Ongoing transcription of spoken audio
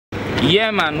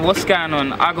Yeah man, what's going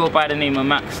on? I go by the name of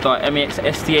Maxsta,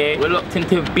 M-A-X-S-T-A. We're locked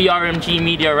into BRMG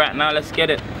media right now, let's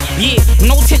get it. Yeah,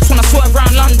 no tips when I swerve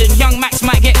around London. Young Max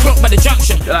might get clocked by the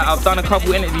junction. Like, I've done a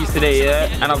couple interviews today, yeah,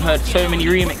 and I've heard so many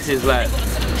remixes. Like,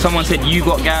 someone said you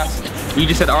got gas, you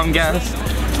just said I'm gas,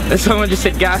 and someone just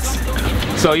said gas.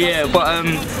 So yeah, but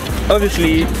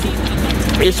obviously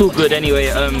it's all good anyway.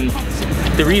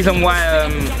 The reason why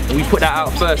we put that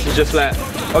out first is just like,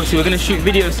 obviously we're gonna shoot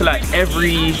videos to like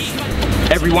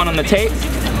everyone on the tape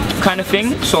kind of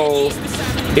thing. So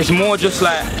it's more just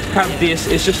like, have this,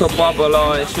 it's just a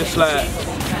bubbler, it's just like,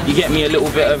 you get me, a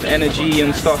little bit of energy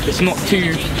and stuff. It's not too,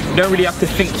 you don't really have to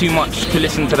think too much to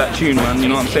listen to that tune, man, you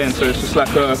know what I'm saying? So it's just like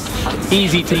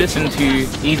easy to listen to,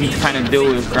 easy to kind of deal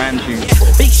with grand tune.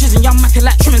 Big shiz and young Mac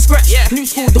like trim and scratch. Yeah. New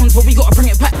school dons, but we gotta bring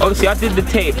it back. Obviously I did the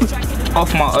tape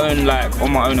off my own, like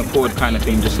on my own accord kind of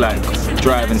thing, just like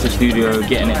driving to studio,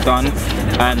 getting it done.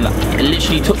 And it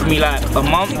literally took me like a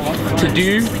month to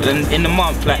do, and in the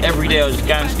month, like every day I was just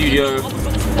going to studio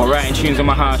or writing tunes in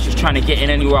my house, just trying to get in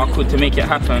anywhere I could to make it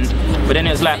happen. But then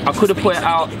it's like, I could have put it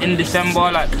out in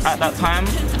December, like at that time,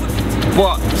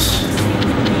 but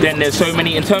then there's so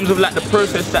many, in terms of like the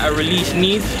process that a release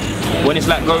needs, when it's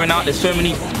like going out, there's so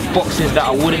many boxes that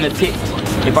I wouldn't have ticked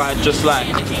if I had just like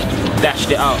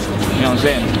dashed it out, you know what I'm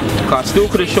saying? Cause I still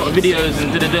could have shot videos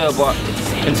and da-da-da, but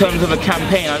in terms of a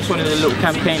campaign, I just wanted a little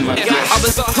campaign, man. I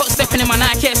was hot stepping in my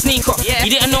Nike sneaker. Yeah. You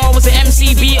didn't know I was an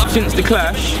MCB. Since the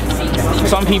clash,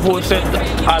 some people have said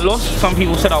I lost, some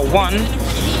people said I won,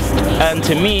 and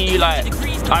to me, like,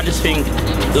 I just think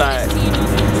like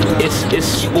it's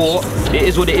sport. It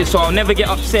is what it is. So I'll never get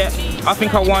upset. I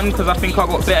think I won because I think I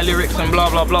got better lyrics and blah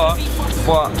blah blah.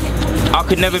 But I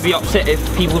could never be upset if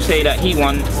people say that he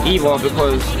won either,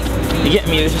 because you get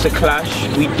me. It was just a clash.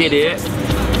 We did it.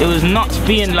 It was nuts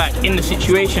being like in the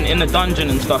situation, in the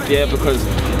dungeon and stuff, yeah, because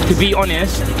to be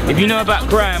honest, if you know about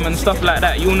grime and stuff like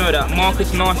that, you'll know that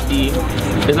Marcus Nasty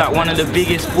is like one of the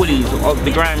biggest bullies of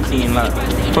the grime scene. Like,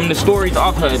 from the stories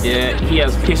I've heard, yeah, he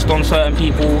has pissed on certain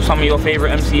people, some of your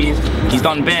favourite MCs, he's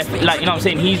done bare, like, you know what I'm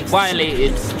saying, he's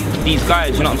violated these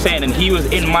guys, you know what I'm saying, and he was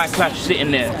in my clash sitting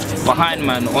there behind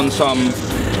man on some,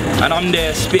 and I'm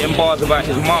there spitting bars about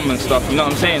his mum and stuff, you know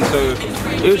what I'm saying, so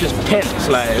it was just tense,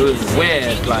 like, it was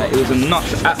weird, like, it was a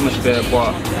nuts atmosphere,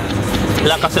 but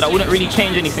like I said, I wouldn't really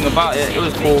change anything about it, it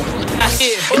was cool.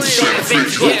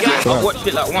 I watched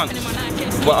it like once,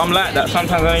 but I'm like that,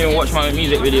 sometimes I don't even watch my own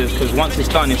music videos, because once it's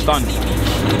done,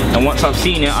 and once I've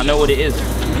seen it, I know what it is,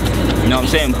 you know what I'm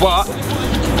saying, but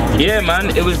yeah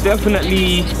man, it was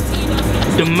definitely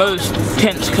the most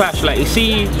tense clash. Like, you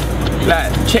see,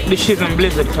 like, check the Shiz and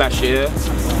Blizzard clash, yeah,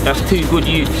 that's two good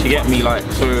youths, you get me, like,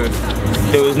 so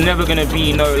there was never gonna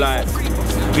be no like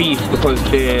beef because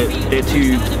they're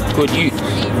two good youths,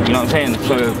 you know what I'm saying,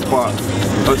 so, but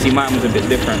obviously mine was a bit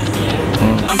different.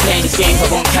 I'm playing this game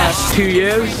for 1 cash. 2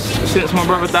 years since my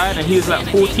brother died, and he was like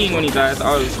 14 when he died.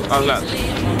 I was like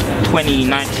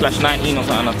 29/19 or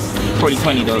something, probably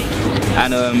 20 though.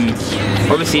 And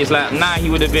obviously it's like, now he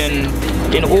would have been,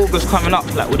 in August coming up,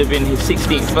 like would have been his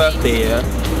 16th birthday, yeah.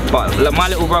 But like, my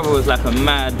little brother was like a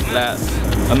mad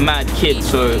kid,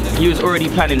 so he was already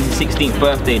planning his 16th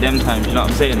birthday them times, you know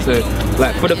what I'm saying? So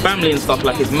like for the family and stuff,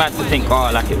 like it's mad to think, oh,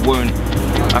 like it won't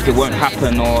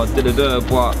happen or da-da-da,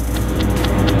 but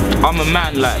I'm a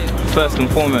man, like, first and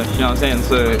foremost, you know what I'm saying?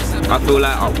 So I feel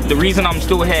like the reason I'm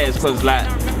still here is because like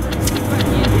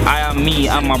I am me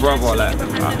and my brother, like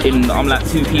I'm like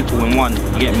two people in one,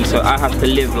 you get me? So I have to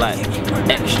live like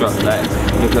extra, like,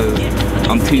 because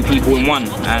I'm two people in one.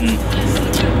 And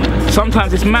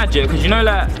sometimes it's mad, yeah, because you know,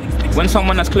 like when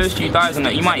someone that's close to you dies and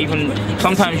that, you might even,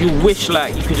 sometimes you wish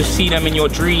like you could just see them in your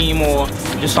dream or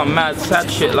just some mad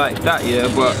sad shit like that, yeah.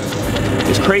 But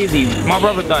it's crazy, my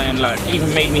brother dying like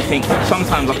even made me think,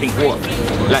 sometimes I think, what,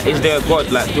 like, is there a God?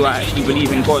 Like, do I actually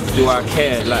believe in God? Do I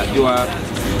care? Like, do I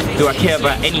care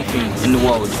about anything in the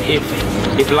world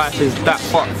if life is that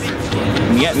fucked?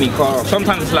 You get me, Carl?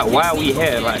 Sometimes it's like, why are we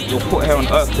here? Like, you're put here on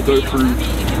earth to go through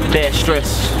their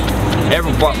stress,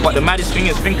 but the maddest thing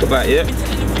is, think about it,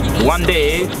 one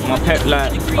day my pet,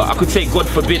 like, I could say God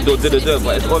forbid or da-da-da,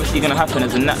 but it's obviously gonna happen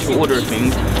as a natural order of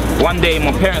things. One day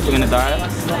my parents are gonna die,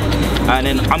 and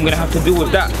then I'm gonna have to deal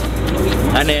with that,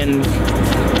 and then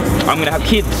I'm gonna have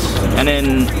kids, and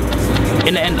then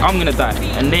in the end I'm gonna die,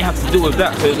 and they have to deal with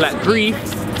that. So it's like, grief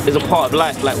is a part of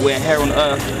life, like we're here on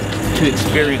earth to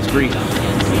experience grief.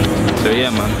 So yeah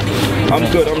man,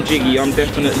 I'm good, I'm jiggy, I'm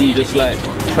definitely just like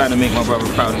trying to make my brother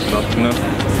proud and stuff, you know?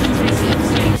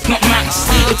 It's not Max,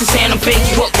 if they're saying I'm fake,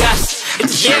 you got gas. If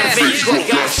they're saying I'm fake, you got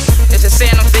gas. If they're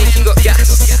saying I'm fake, you got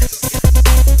gas.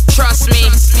 Trust me,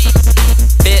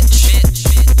 bitch.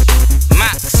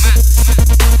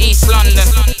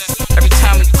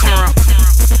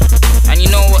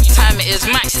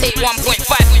 Maxtape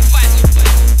 1.5.